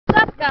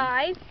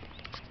guys.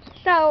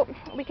 So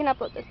we can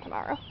upload this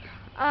tomorrow.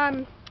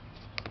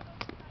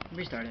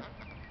 Restart it.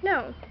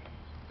 No.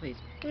 Please.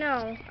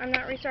 No, I'm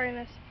not restarting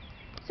this.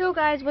 So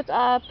guys, what's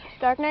up?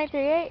 Dark Knight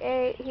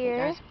 388 here.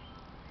 Hey, guys.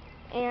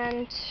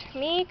 And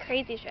me,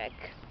 Crazy Chick.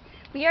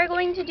 We are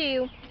going to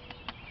do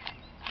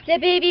the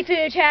baby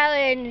food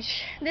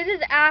challenge. This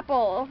is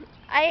apple.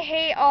 I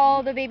hate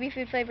all the baby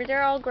food flavors.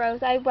 They're all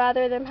gross. I'd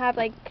rather them have,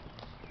 like,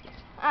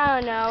 I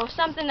don't know,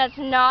 something that's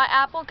not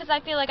apple, because I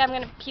feel like I'm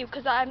going to puke,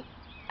 because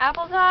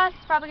applesauce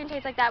is probably going to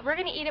taste like that. We're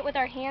going to eat it with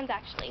our hands,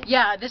 actually.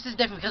 Yeah, this is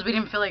different because we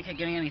didn't feel like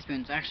getting any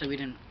spoons. Actually, we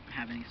didn't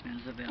have any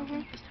spoons available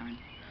at this time.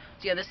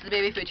 So yeah, this is the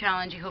baby food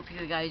challenge. I hope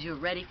you guys are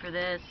ready for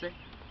this.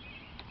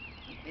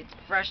 It's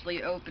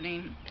freshly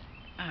opening.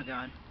 Oh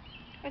god.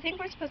 I think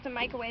we're supposed to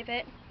microwave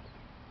it.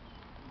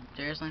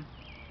 Seriously?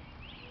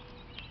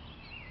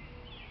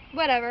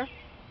 Whatever.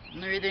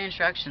 Read the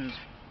instructions.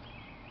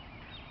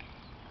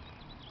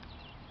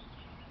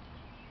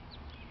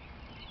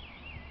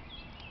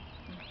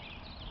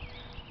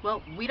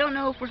 Well, we don't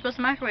know if we're supposed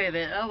to microwave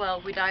it. Oh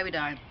well, we die, we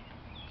die.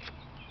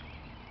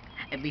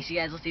 At least you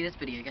guys will see this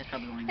video. You guys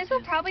probably won't even This see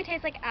will probably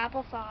taste like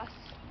applesauce.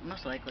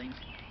 Most likely.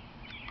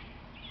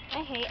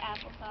 I hate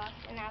applesauce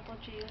and apple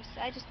juice.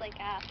 I just like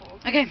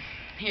apples. Okay,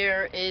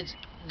 here is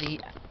the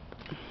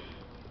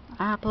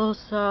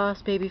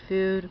applesauce baby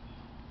food.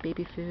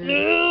 Baby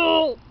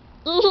food.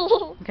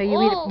 Okay,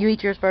 you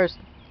eat yours first.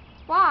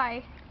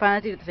 Why? Fine,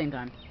 let's eat at the same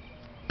time.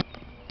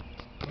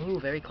 Ooh,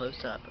 very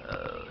close up.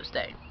 Oh,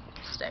 stay.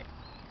 Stay.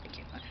 Thank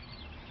you. Okay.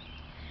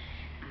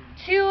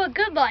 To a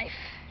good life.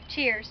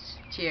 Cheers.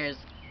 Cheers.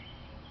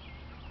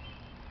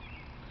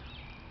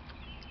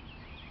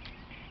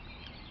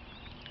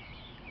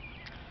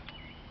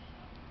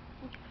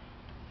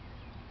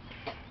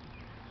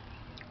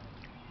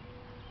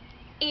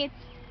 It's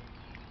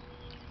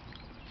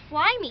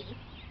slimy.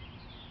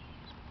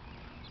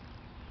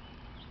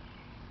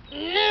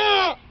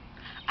 No.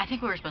 I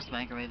think we were supposed to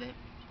microwave it.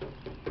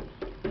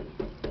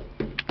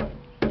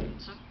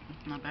 So,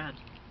 not bad.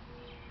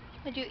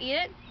 Would you eat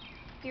it?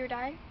 You or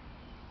die?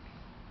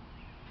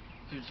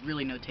 There's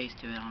really no taste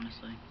to it,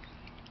 honestly.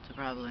 So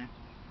probably.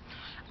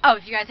 Oh,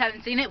 if you guys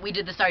haven't seen it, we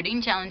did the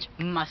sardine challenge.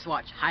 Must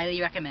watch.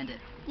 Highly recommend it.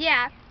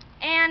 Yeah,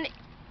 and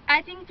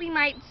I think we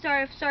might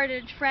start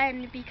a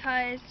trend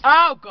because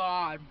Oh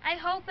God! I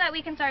hope that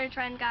we can start a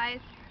trend, guys.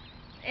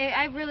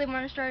 I really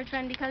want to start a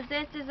trend because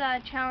this is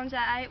a challenge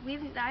that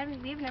we've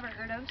never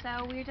heard of,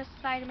 so we just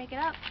decided to make it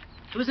up.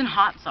 It was in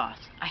hot sauce.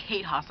 I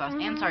hate hot sauce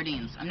and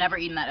sardines. I'm never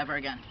eating that ever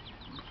again.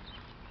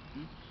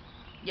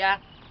 Yeah,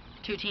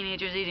 2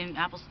 teenagers eating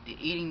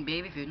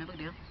baby food. No big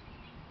deal.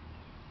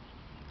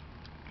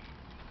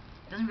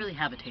 It doesn't really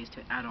have a taste to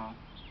it at all.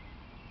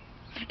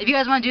 If you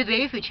guys want to do the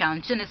baby food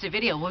challenge, send us a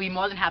video. We'll be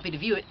more than happy to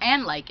view it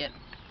and like it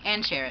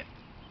and share it.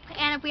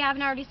 And if we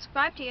haven't already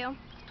subscribed to you,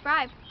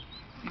 subscribe.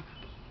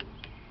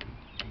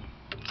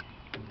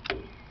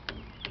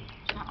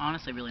 It's not,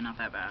 honestly really not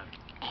that bad.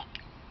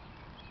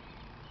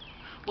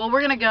 Well,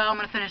 we're gonna go. I'm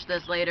gonna finish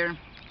this later,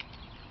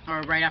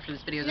 or right after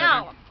this video's over.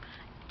 No,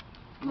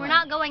 we're What?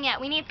 not going yet.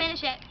 We need to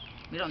finish it.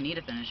 We don't need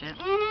to finish it.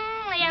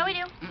 Yeah, we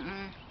do.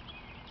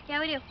 Yeah,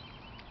 we do.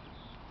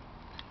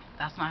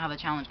 That's not how the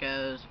challenge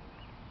goes.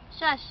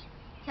 Shush.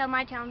 That's how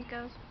my challenge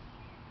goes.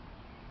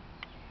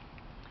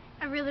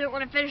 I really don't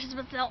want to finish this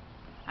myself.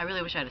 I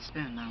really wish I had a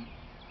spoon, though.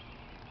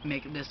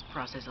 Make this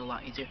process a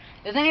lot easier.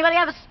 Does anybody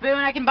have a spoon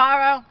I can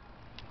borrow?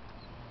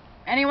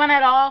 Anyone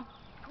at all?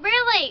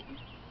 Really?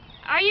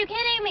 Are you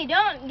kidding me?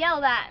 Don't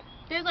yell that.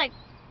 There's like...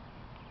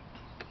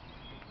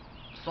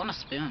 Just want a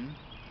spoon.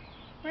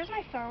 Where's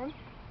my phone?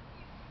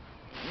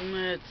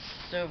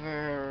 It's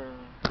over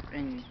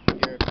in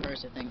your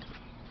purse, I think.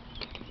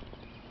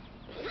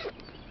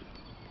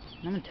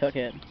 No one took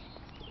it.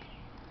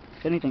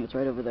 If anything, it's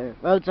right over there.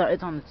 Oh,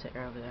 it's on the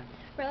chair over there.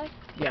 Really?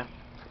 Yeah.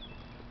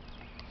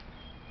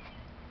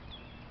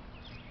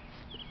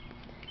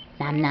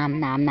 Nom nom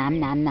nom nom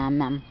nom nom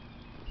nom.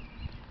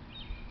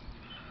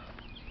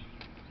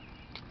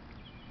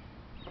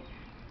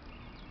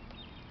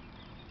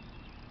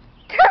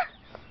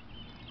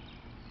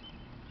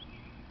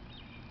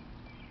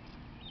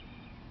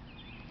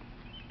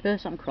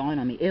 There's something crawling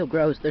on me. Ew,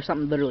 gross. There's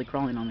something literally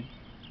crawling on me.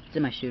 It's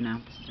in my shoe now.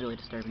 This is really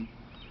disturbing.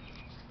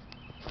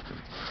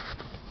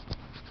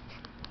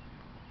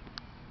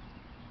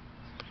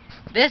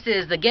 This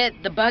is the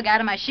get the bug out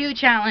of my shoe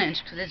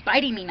challenge, because it's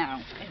biting me now.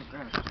 Ew,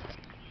 gross.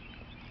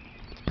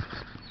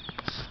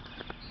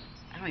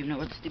 I don't even know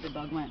where the stupid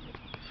bug went.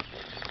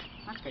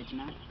 That's great to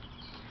know.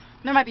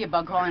 There might be a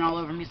bug crawling all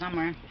over me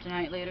somewhere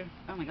tonight, later.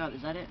 Oh my god,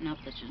 is that it? Nope,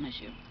 that's just my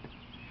shoe.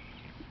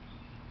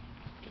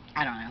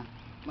 I don't know.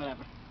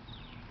 Whatever.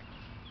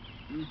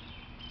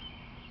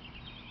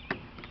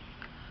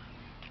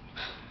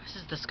 This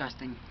is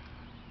disgusting.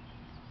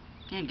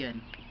 And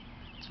good.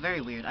 It's very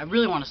weird. I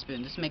really want a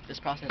spoon. Just to make this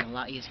process a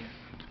lot easier.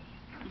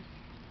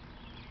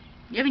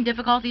 You having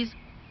difficulties?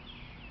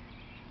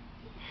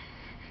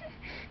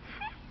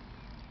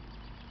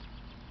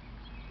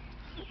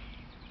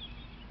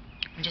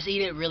 Just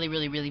eat it really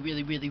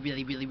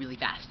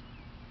fast.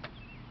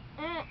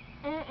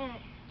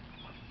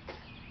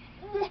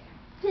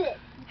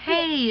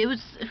 Hey, it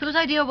was whose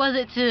idea was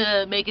it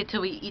to make it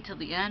till we eat till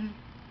the end?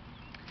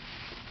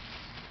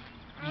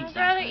 I'd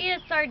rather eat a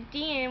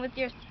sardine with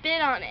your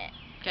spit on it.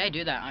 Okay,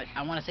 do that.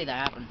 I want to see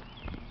that happen.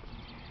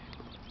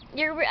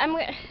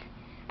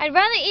 I'd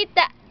rather eat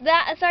that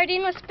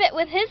sardine with spit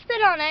with his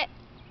spit on it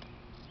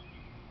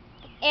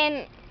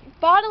and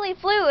bodily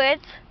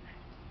fluids.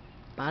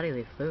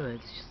 Bodily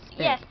fluids. Just spit.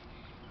 Yes.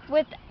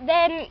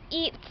 Then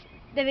eat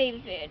the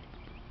baby food.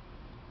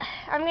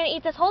 I'm gonna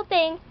eat this whole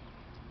thing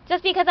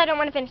just because I don't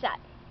want to finish that.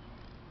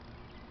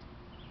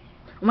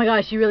 Oh my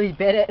gosh, you really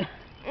bit it.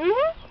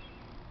 Mhm.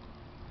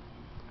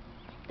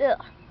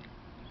 Ugh.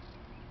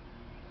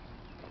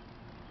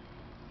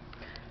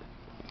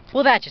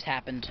 Well, that just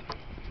happened.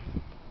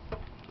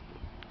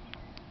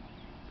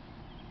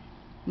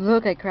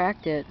 Look, I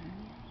cracked it.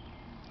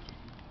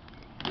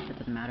 That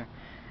doesn't matter.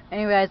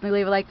 Anyway, guys,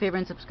 leave a like, favorite,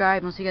 and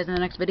subscribe. We'll see you guys in the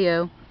next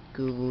video.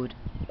 Good.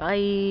 Bye.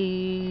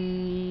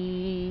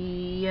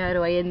 How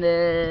do I end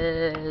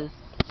this?